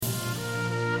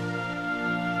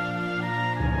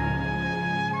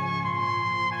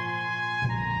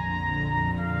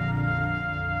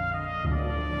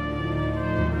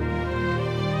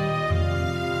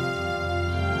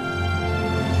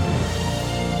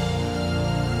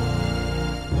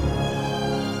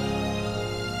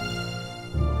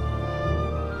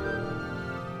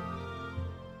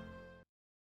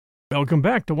Welcome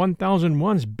back to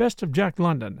 1001's Best of Jack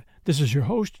London. This is your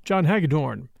host, John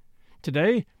Hagedorn.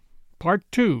 Today, Part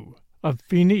 2 of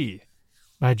FINIS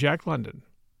by Jack London.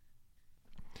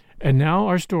 And now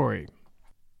our story.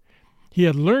 He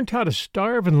had learnt how to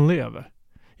starve and live.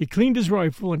 He cleaned his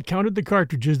rifle and counted the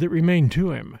cartridges that remained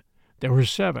to him. There were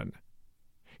 7.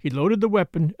 He loaded the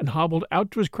weapon and hobbled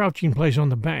out to his crouching place on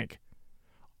the bank.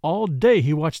 All day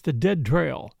he watched the dead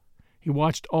trail. He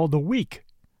watched all the week,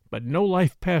 but no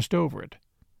life passed over it.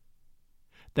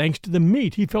 Thanks to the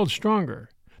meat, he felt stronger,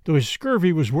 though his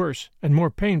scurvy was worse and more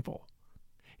painful.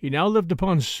 He now lived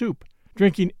upon soup,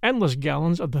 drinking endless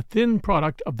gallons of the thin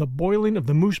product of the boiling of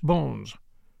the moose bones.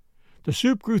 The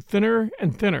soup grew thinner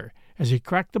and thinner as he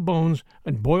cracked the bones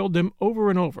and boiled them over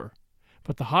and over,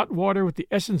 but the hot water with the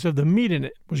essence of the meat in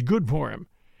it was good for him,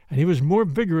 and he was more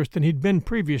vigorous than he'd been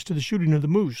previous to the shooting of the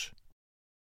moose.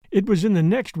 It was in the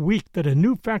next week that a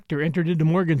new factor entered into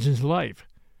Morganson's life.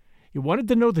 He wanted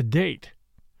to know the date.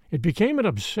 It became an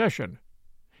obsession.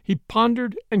 He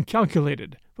pondered and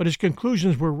calculated, but his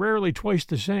conclusions were rarely twice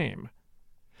the same.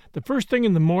 The first thing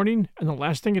in the morning and the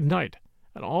last thing at night,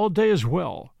 and all day as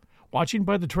well, watching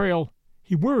by the trail,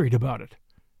 he worried about it.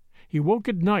 He woke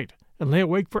at night and lay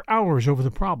awake for hours over the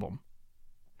problem.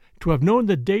 To have known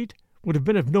the date would have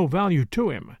been of no value to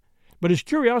him, but his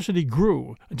curiosity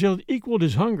grew until it equaled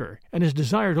his hunger and his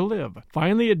desire to live.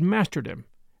 Finally it mastered him,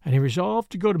 and he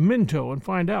resolved to go to Minto and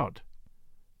find out.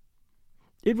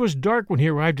 It was dark when he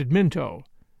arrived at Minto,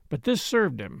 but this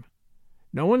served him.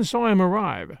 No one saw him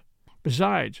arrive.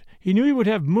 Besides, he knew he would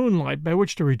have moonlight by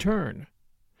which to return.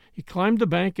 He climbed the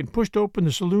bank and pushed open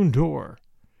the saloon door.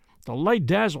 The light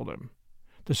dazzled him.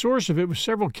 The source of it was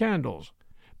several candles,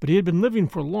 but he had been living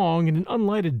for long in an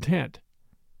unlighted tent.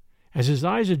 As his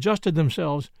eyes adjusted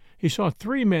themselves, he saw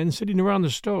 3 men sitting around the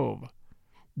stove.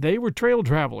 They were trail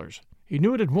travelers. He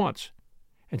knew it at once,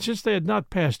 and since they had not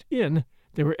passed in,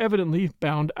 they were evidently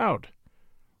bound out.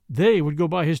 They would go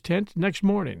by his tent next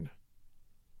morning.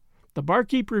 The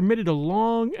barkeeper emitted a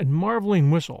long and marveling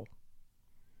whistle.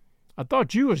 "I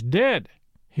thought you was dead,"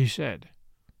 he said.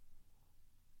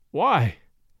 "Why?"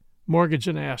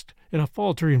 Morganson asked in a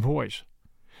faltering voice.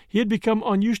 He had become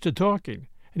unused to talking,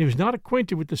 and he was not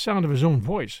acquainted with the sound of his own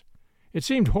voice. It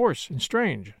seemed hoarse and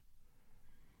strange.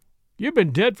 "You've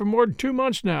been dead for more than 2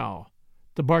 months now,"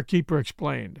 the barkeeper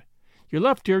explained. "You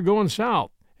left here going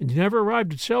south, and you never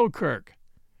arrived at Selkirk.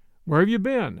 Where have you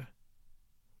been?"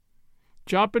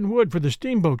 "Chopping wood for the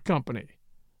steamboat company,"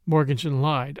 Morganson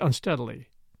lied unsteadily.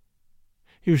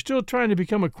 He was still trying to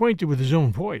become acquainted with his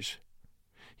own voice.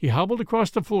 He hobbled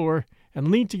across the floor and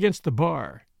leant against the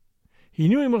bar. He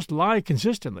knew he must lie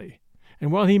consistently,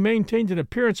 and while he maintained an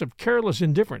appearance of careless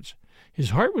indifference,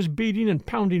 his heart was beating and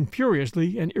pounding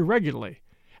furiously and irregularly,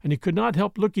 and he could not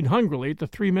help looking hungrily at the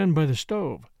 3 men by the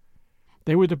stove.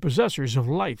 They were the possessors of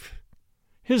life,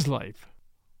 his life.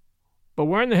 "But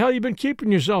where in the hell you been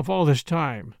keeping yourself all this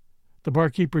time?" the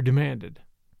barkeeper demanded.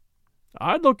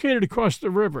 "I'd located across the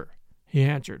river," he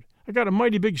answered. "I got a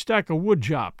mighty big stack of wood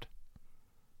chopped."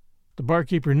 The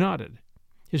barkeeper nodded.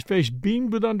 His face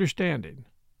beamed with understanding.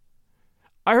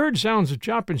 "I heard sounds of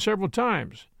chopping several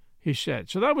times," he said.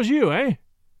 "So that was you, eh?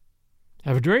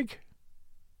 Have a drink?"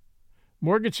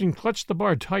 Morganson clutched the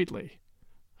bar tightly.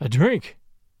 A drink?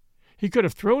 He could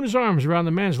have thrown his arms around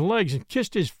the man's legs and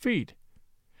kissed his feet.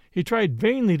 He tried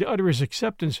vainly to utter his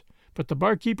acceptance, but the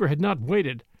barkeeper had not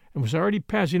waited and was already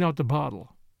passing out the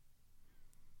bottle.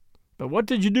 "But what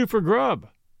did you do for grub?"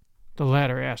 the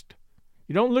latter asked.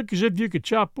 "You don't look as if you could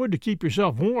chop wood to keep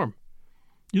yourself warm.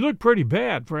 You look pretty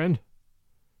bad, friend."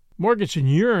 Morganson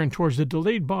yearned towards the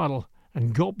delayed bottle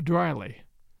and gulped dryly.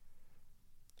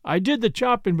 "I did the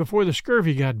chopping before the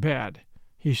scurvy got bad,"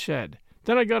 he said.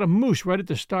 "Then I got a moose right at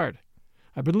the start.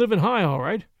 I've been living high all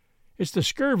right. It's the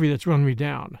scurvy that's run me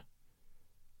down."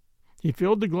 He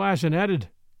filled the glass and added,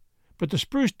 "But the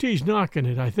spruce tea's knocking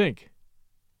it, I think."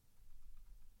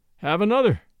 "Have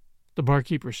another," the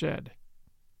barkeeper said.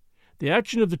 The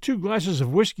action of the 2 glasses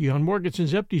of whiskey on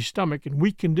Morganson's empty stomach and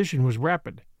weak condition was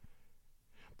rapid.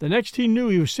 The next he knew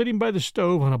he was sitting by the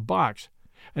stove on a box,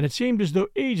 and it seemed as though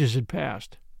ages had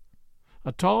passed.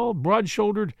 A tall,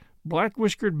 broad-shouldered,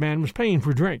 black-whiskered man was paying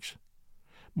for drinks.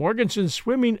 Morganson's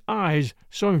swimming eyes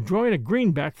saw him drawing a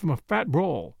greenback from a fat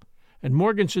roll, and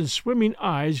Morganson's swimming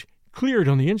eyes cleared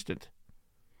on the instant.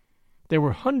 They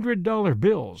were $100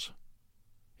 bills.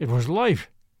 It was life,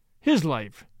 his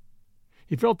life.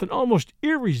 He felt an almost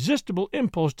irresistible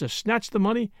impulse to snatch the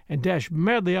money and dash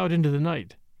madly out into the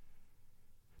night.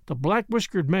 The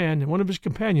black-whiskered man and one of his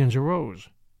companions arose.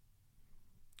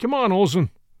 "Come on,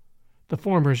 Olson," the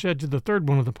former said to the third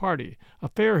one of the party, a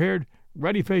fair-haired,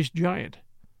 ruddy-faced giant.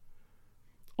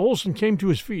 Olson came to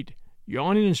his feet,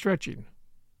 yawning and stretching.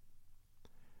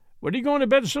 "What are you going to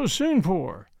bed so soon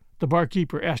for?" the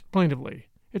barkeeper asked plaintively.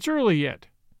 "It's early yet."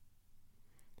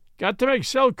 "Got to make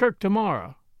Selkirk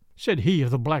tomorrow," said he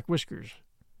of the black whiskers.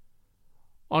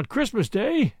 "On Christmas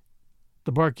Day?"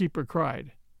 the barkeeper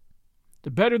cried.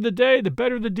 "The better the day, the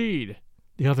better the deed,"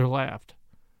 the other laughed.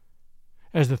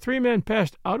 As the three men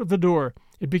passed out of the door,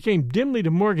 it became dimly to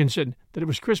Morganson that it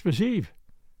was Christmas Eve.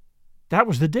 That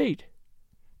was the date.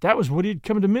 That was what he had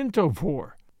come to Minto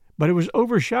for. But it was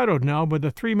overshadowed now by the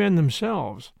three men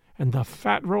themselves and the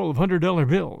fat roll of $100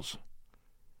 bills.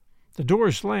 The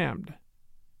door slammed.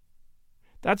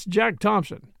 "That's Jack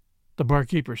Thompson," the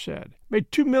barkeeper said.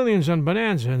 "Made $2 million on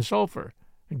Bonanza and sulfur,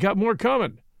 and got more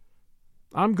coming.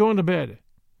 I'm going to bed.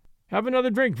 Have another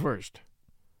drink first."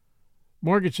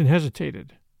 Morganson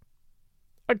hesitated.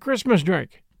 "A Christmas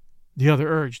drink," the other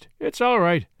urged. "It's all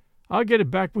right. I'll get it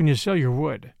back when you sell your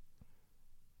wood."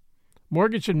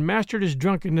 Morganson mastered his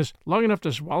drunkenness long enough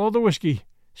to swallow the whiskey,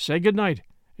 say good night,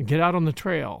 and get out on the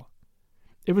trail.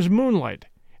 It was moonlight,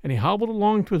 and he hobbled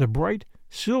along through the bright,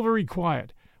 silvery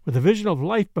quiet, with a vision of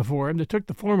life before him that took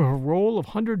the form of a roll of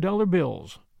 $100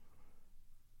 bills.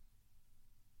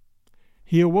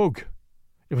 He awoke.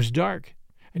 It was dark,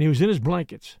 and he was in his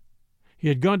blankets. He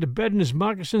had gone to bed in his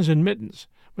moccasins and mittens,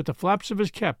 with the flaps of his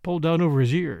cap pulled down over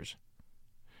his ears.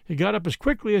 He got up as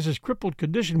quickly as his crippled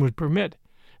condition would permit,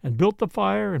 and built the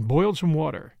fire and boiled some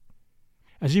water.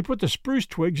 As he put the spruce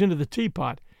twigs into the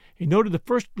teapot, he noted the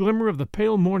first glimmer of the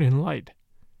pale morning light.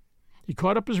 He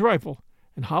caught up his rifle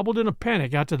and hobbled in a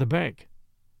panic out to the bank.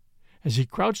 As he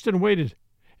crouched and waited,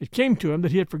 it came to him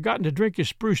that he had forgotten to drink his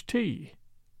spruce tea.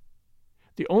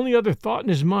 The only other thought in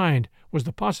his mind was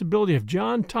the possibility of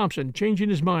John Thompson changing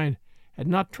his mind and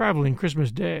not traveling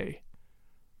Christmas Day.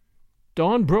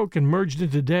 Dawn broke and merged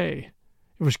into day.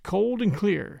 It was cold and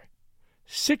clear.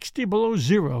 60 below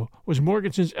zero was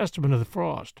Morganson's estimate of the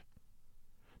frost.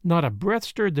 Not a breath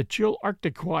stirred the chill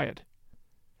Arctic quiet.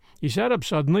 He sat up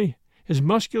suddenly, his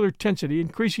muscular tensity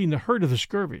increasing the hurt of the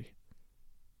scurvy.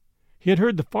 He had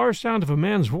heard the far sound of a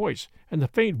man's voice and the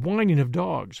faint whining of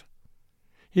dogs.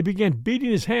 He began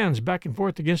beating his hands back and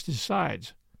forth against his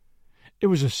sides. It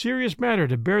was a serious matter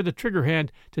to bear the trigger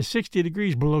hand to 60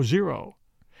 degrees below zero,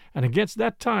 and against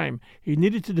that time he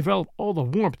needed to develop all the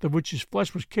warmth of which his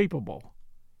flesh was capable.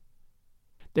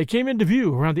 They came into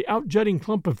view around the out-jutting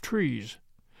clump of trees.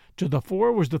 To the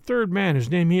fore was the third man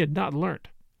whose name he had not learnt.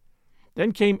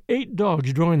 Then came 8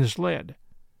 dogs drawing the sled.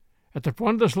 At the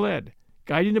front of the sled,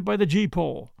 guiding it by the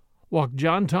gee-pole, walked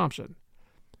John Thompson.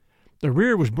 The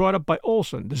rear was brought up by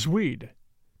Olson, the Swede.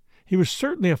 He was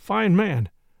certainly a fine man,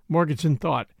 Morganson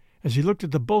thought, as he looked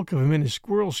at the bulk of him in his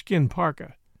squirrel-skin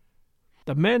parka.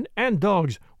 The men and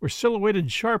dogs were silhouetted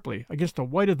sharply against the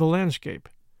white of the landscape.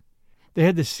 They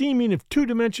had the seeming of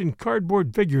two-dimension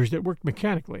cardboard figures that worked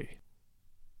mechanically.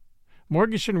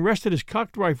 Morganson rested his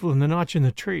cocked rifle in the notch in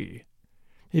the tree.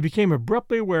 He became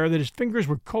abruptly aware that his fingers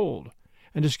were cold,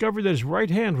 and discovered that his right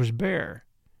hand was bare.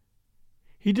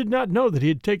 He did not know that he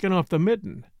had taken off the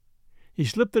mitten. He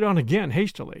slipped it on again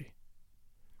hastily.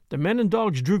 The men and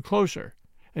dogs drew closer,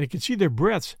 and he could see their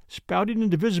breaths spouting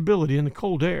into visibility in the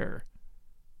cold air.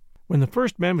 When the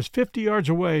first man was 50 yards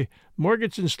away,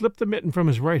 Morganson slipped the mitten from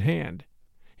his right hand.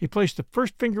 He placed the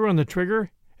first finger on the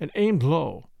trigger and aimed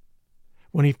low.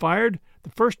 When he fired,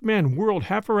 the first man whirled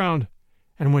half around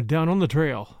and went down on the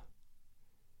trail.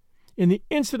 In the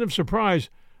instant of surprise,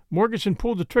 Morganson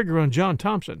pulled the trigger on John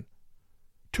Thompson.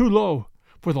 Too low,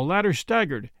 for the latter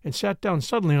staggered and sat down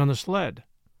suddenly on the sled.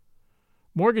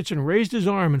 Morganson raised his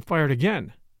arm and fired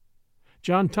again.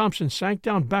 John Thompson sank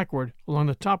down backward along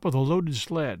the top of the loaded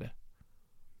sled.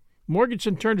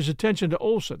 Morganson turned his attention to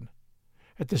Olson.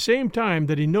 At the same time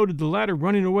that he noted the latter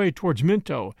running away towards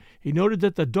Minto, he noted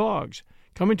that the dogs,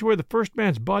 coming to where the first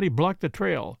man's body blocked the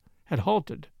trail, had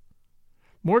halted.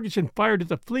 Morganson fired at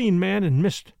the fleeing man and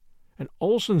missed, and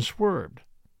Olson swerved.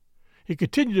 He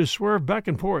continued to swerve back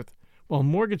and forth, while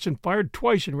Morganson fired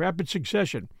twice in rapid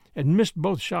succession and missed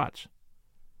both shots.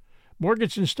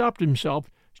 Morganson stopped himself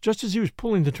just as he was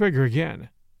pulling the trigger again.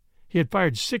 He had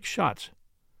fired 6 shots.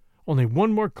 Only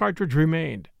one more cartridge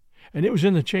remained, and it was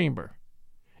in the chamber.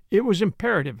 It was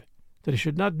imperative that he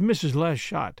should not miss his last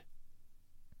shot.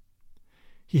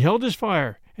 He held his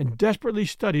fire and desperately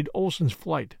studied Olson's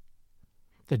flight.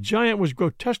 The giant was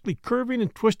grotesquely curving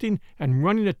and twisting and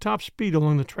running at top speed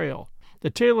along the trail,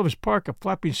 the tail of his parka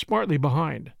flapping smartly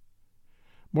behind.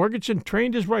 Morganson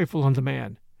trained his rifle on the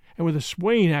man, and with a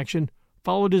swaying action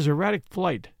followed his erratic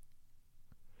flight.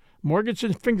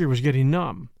 Morganson's finger was getting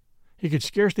numb. He could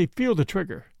scarcely feel the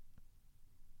trigger.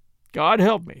 "God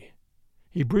help me,"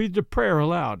 He breathed a prayer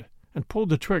aloud and pulled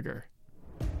the trigger.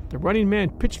 The running man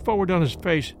pitched forward on his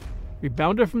face,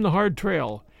 rebounded from the hard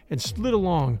trail, and slid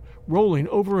along, rolling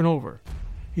over and over.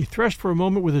 He threshed for a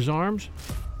moment with his arms,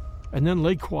 and then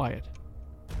lay quiet.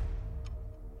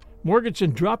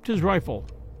 Morganson dropped his rifle,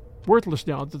 worthless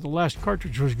now that the last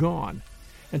cartridge was gone,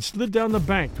 and slid down the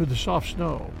bank through the soft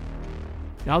snow.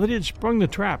 Now that he had sprung the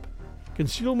trap,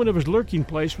 concealment of his lurking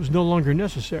place was no longer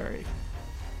necessary.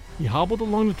 He hobbled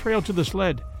along the trail to the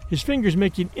sled, his fingers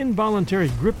making involuntary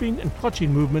gripping and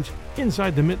clutching movements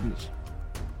inside the mittens.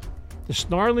 The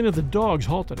snarling of the dogs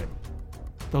halted him.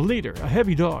 The leader, a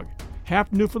heavy dog,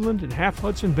 half Newfoundland and half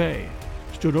Hudson Bay,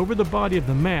 stood over the body of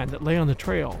the man that lay on the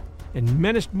trail and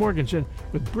menaced Morganson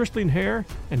with bristling hair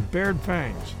and bared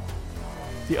fangs.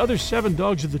 The other 7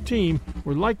 dogs of the team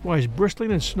were likewise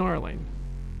bristling and snarling.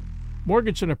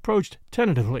 Morganson approached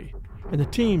tentatively, and the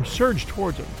team surged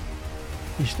towards him.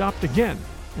 He stopped again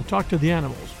and talked to the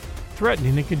animals,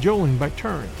 threatening and cajoling by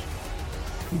turns.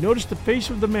 He noticed the face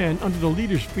of the man under the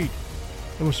leader's feet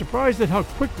and was surprised at how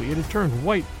quickly it had turned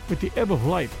white with the ebb of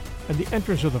life and the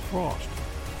entrance of the frost.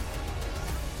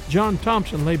 John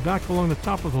Thompson lay back along the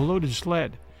top of the loaded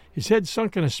sled, his head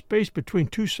sunk in a space between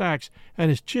 2 sacks and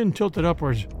his chin tilted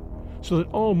upwards, so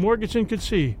that all Morganson could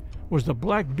see was the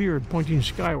black beard pointing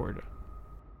skyward.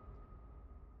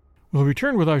 We'll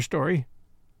return with our story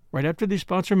right after these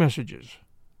sponsor messages.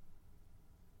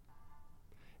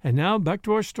 And now back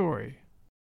to our story.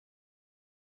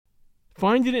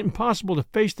 Finding it impossible to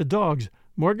face the dogs,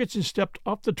 Morganson stepped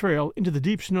off the trail into the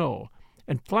deep snow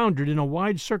and floundered in a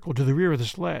wide circle to the rear of the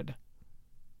sled.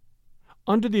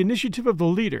 Under the initiative of the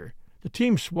leader, the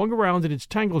team swung around in its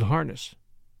tangled harness.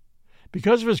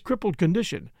 Because of his crippled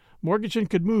condition, Morganson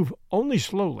could move only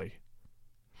slowly.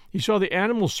 He saw the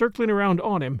animals circling around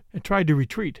on him and tried to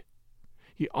retreat.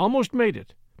 He almost made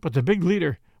it, but the big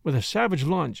leader, with a savage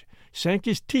lunge, sank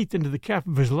his teeth into the calf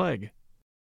of his leg.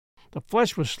 The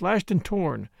flesh was slashed and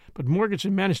torn, but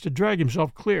Morganson managed to drag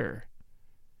himself clear.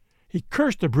 He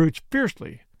cursed the brutes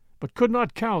fiercely, but could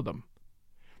not cow them.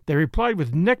 They replied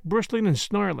with neck bristling and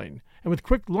snarling, and with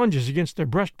quick lunges against their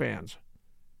breastbands.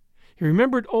 He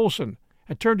remembered Olson,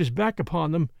 and turned his back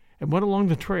upon them, and went along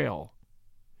the trail.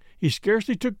 He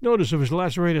scarcely took notice of his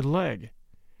lacerated leg.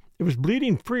 It was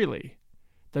bleeding freely.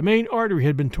 The main artery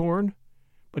had been torn,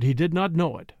 but he did not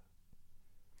know it.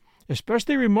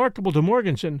 Especially remarkable to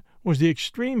Morganson was the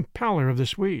extreme pallor of the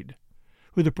Swede,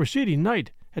 who the preceding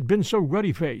night had been so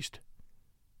ruddy-faced.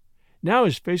 Now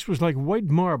his face was like white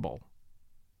marble.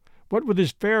 What with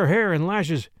his fair hair and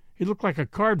lashes, he looked like a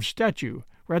carved statue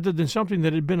rather than something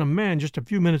that had been a man just a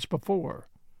few minutes before.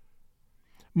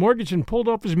 Morganson pulled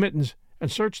off his mittens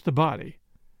and searched the body.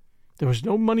 There was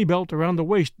no money belt around the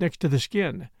waist next to the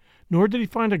skin, nor did he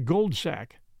find a gold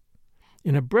sack.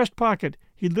 In a breast pocket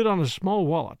he lit on a small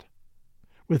wallet.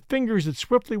 With fingers that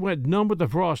swiftly went numb with the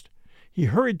frost, he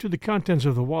hurried to the contents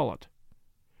of the wallet.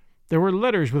 There were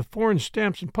letters with foreign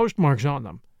stamps and postmarks on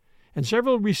them, and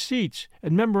several receipts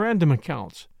and memorandum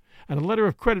accounts, and a letter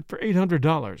of credit for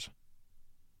 $800.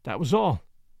 That was all.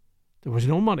 There was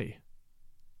no money.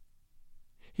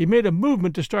 He made a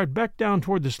movement to start back down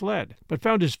toward the sled, but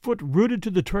found his foot rooted to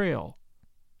the trail.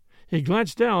 He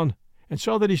glanced down and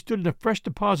saw that he stood in a fresh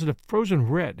deposit of frozen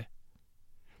red.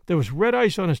 There was red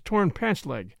ice on his torn pants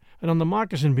leg and on the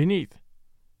moccasin beneath.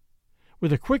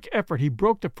 With a quick effort he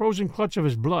broke the frozen clutch of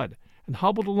his blood and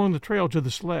hobbled along the trail to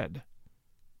the sled.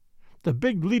 The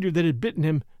big leader that had bitten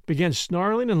him began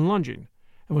snarling and lunging,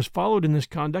 and was followed in this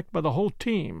conduct by the whole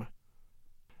team.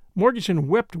 Morganson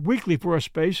wept weakly for a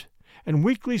space, and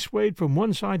weakly swayed from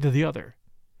one side to the other.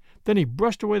 Then he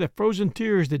brushed away the frozen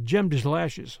tears that gemmed his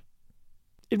lashes.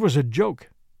 It was a joke.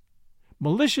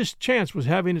 Malicious chance was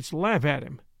having its laugh at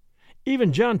him.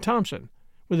 Even John Thompson,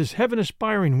 with his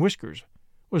heaven-aspiring whiskers,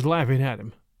 was laughing at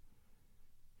him.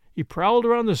 He prowled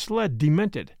around the sled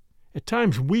demented, at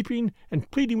times weeping and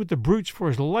pleading with the brutes for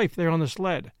his life there on the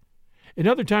sled, at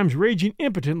other times raging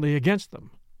impotently against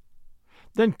them.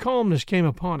 Then calmness came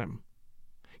upon him.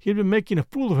 He had been making a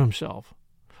fool of himself.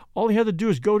 All he had to do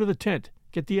was go to the tent,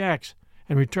 get the axe,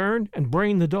 and return and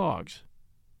brain the dogs.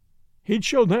 He'd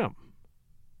show them.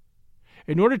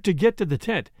 In order to get to the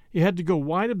tent, he had to go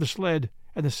wide of the sled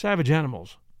and the savage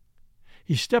animals.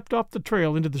 He stepped off the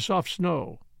trail into the soft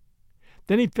snow.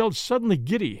 Then he felt suddenly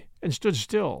giddy and stood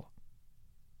still.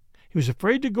 He was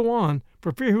afraid to go on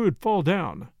for fear he would fall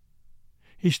down.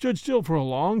 He stood still for a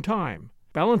long time,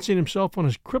 balancing himself on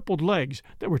his crippled legs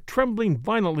that were trembling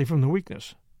violently from the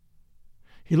weakness.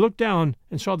 He looked down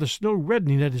and saw the snow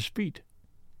reddening at his feet.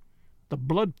 The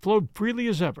blood flowed freely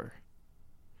as ever.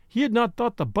 He had not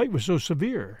thought the bite was so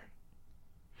severe.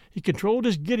 He controlled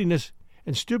his giddiness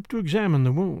and stooped to examine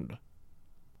the wound.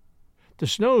 The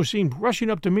snow seemed rushing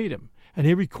up to meet him, and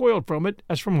he recoiled from it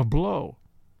as from a blow.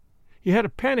 He had a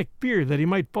panicked fear that he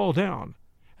might fall down,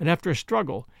 and after a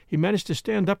struggle he managed to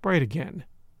stand upright again.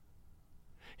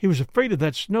 He was afraid of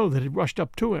that snow that had rushed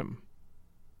up to him.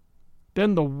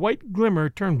 Then the white glimmer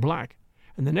turned black,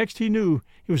 and the next he knew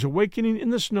he was awakening in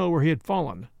the snow where he had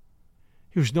fallen.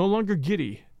 He was no longer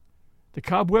giddy. The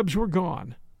cobwebs were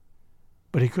gone,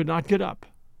 but he could not get up.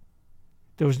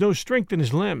 There was no strength in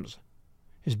his limbs.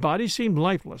 His body seemed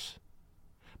lifeless.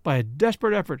 By a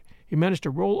desperate effort he managed to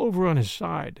roll over on his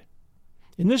side.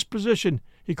 In this position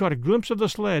he caught a glimpse of the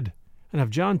sled and of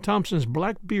John Thompson's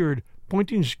black beard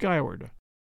pointing skyward.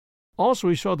 Also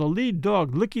he saw the lead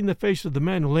dog licking the face of the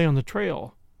man who lay on the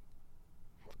trail.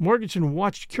 Morganson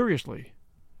watched curiously.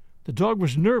 The dog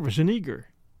was nervous and eager.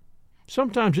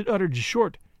 Sometimes it uttered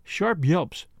short, sharp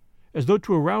yelps, as though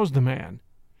to arouse the man,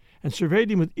 and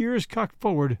surveyed him with ears cocked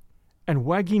forward and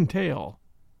wagging tail.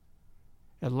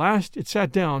 At last it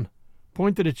sat down,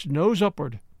 pointed its nose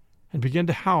upward, and began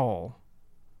to howl.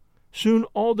 Soon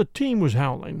all the team was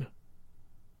howling.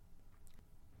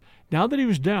 Now that he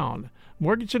was down,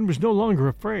 Morganson was no longer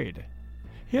afraid.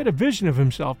 He had a vision of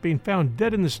himself being found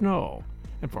dead in the snow,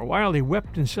 and for a while he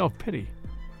wept in self-pity.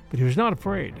 But he was not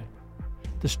afraid.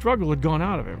 The struggle had gone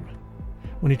out of him.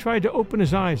 When he tried to open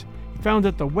his eyes, he found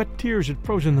that the wet tears had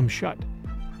frozen them shut.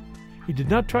 He did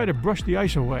not try to brush the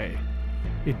ice away.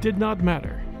 It did not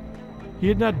matter. He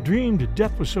had not dreamed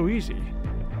death was so easy.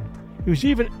 He was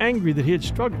even angry that he had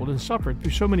struggled and suffered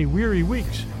through so many weary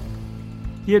weeks.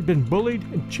 He had been bullied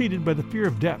and cheated by the fear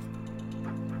of death.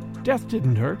 Death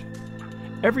didn't hurt.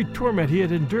 Every torment he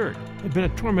had endured had been a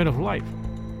torment of life.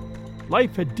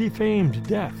 Life had defamed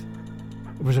death.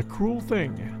 It was a cruel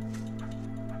thing.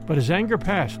 But his anger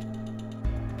passed.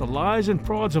 The lies and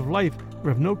frauds of life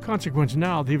were of no consequence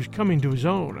now that he was coming to his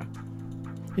own.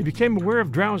 He became aware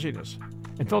of drowsiness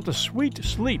and felt a sweet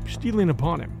sleep stealing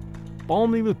upon him,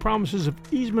 balmy with promises of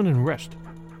easement and rest.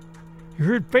 He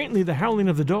heard faintly the howling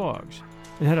of the dogs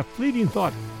and had a fleeting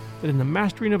thought that in the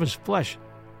mastering of his flesh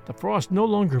the frost no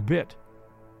longer bit.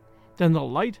 Then the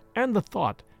light and the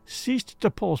thought ceased to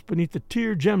pulse beneath the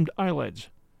tear-gemmed eyelids.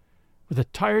 With a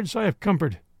tired sigh of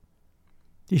comfort,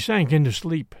 he sank into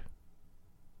sleep.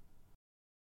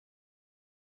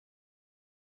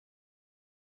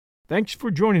 Thanks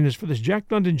for joining us for this Jack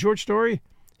London short story,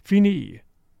 FINIS.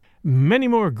 Many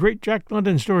more great Jack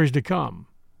London stories to come.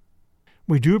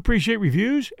 We do appreciate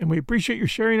reviews, and we appreciate your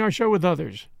sharing our show with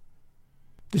others.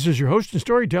 This is your host and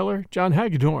storyteller, John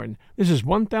Hagedorn. This is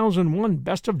 1001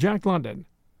 Best of Jack London.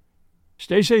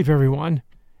 Stay safe, everyone,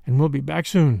 and we'll be back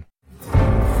soon.